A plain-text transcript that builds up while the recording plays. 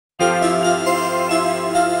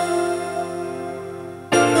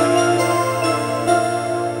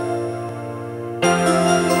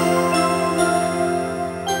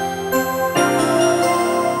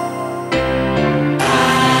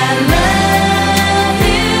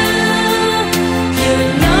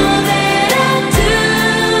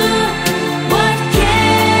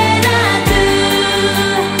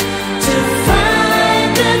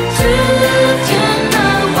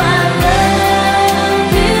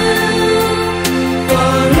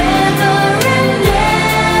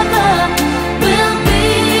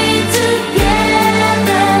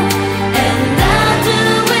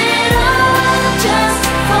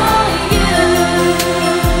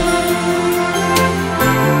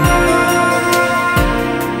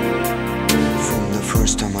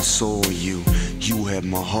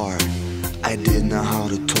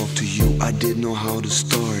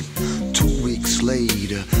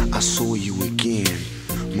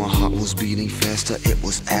my heart was beating faster, it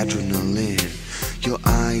was adrenaline. Your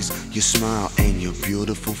eyes, your smile, and your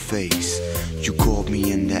beautiful face. You caught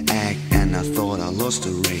me in the act and I thought I lost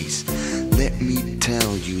the race. Let me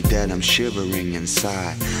tell you that I'm shivering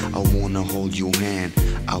inside. I wanna hold your hand,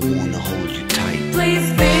 I wanna hold you tight. Please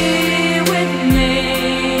be with me.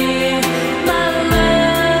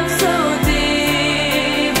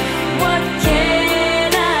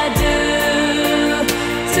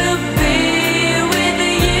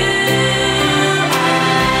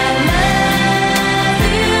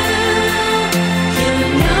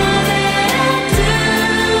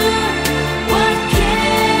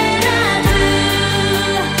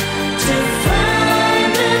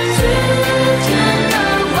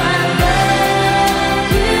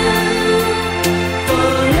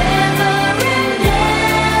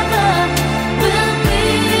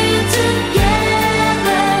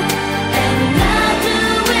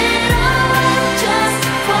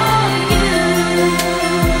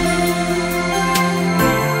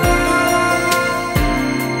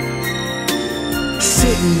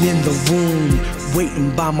 Sitting in the room,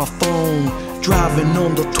 waiting by my phone, driving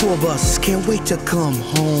on the tour bus, can't wait to come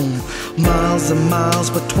home. Miles and miles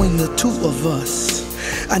between the two of us.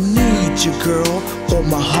 I need you, girl, or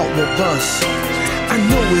my heart will bust. I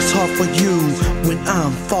know it's hard for you when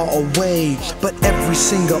I'm far away, but every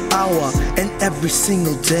single hour and every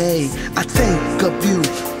single day I think of you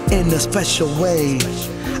in a special way.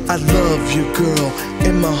 I love you, girl,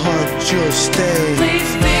 in my heart you'll stay.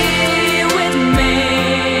 Please be with me.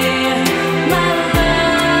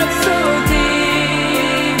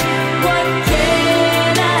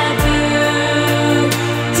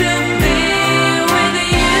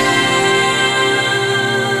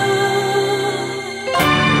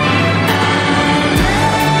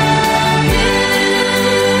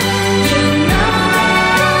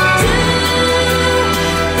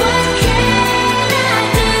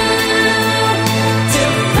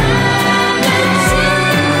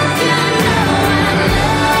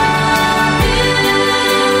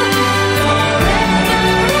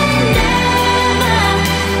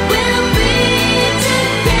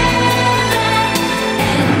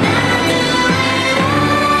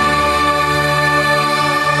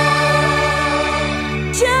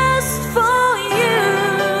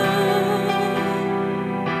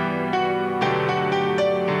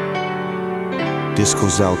 This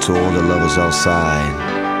goes out to all the lovers outside.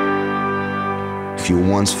 If you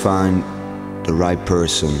once find the right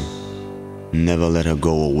person, never let her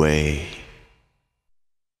go away.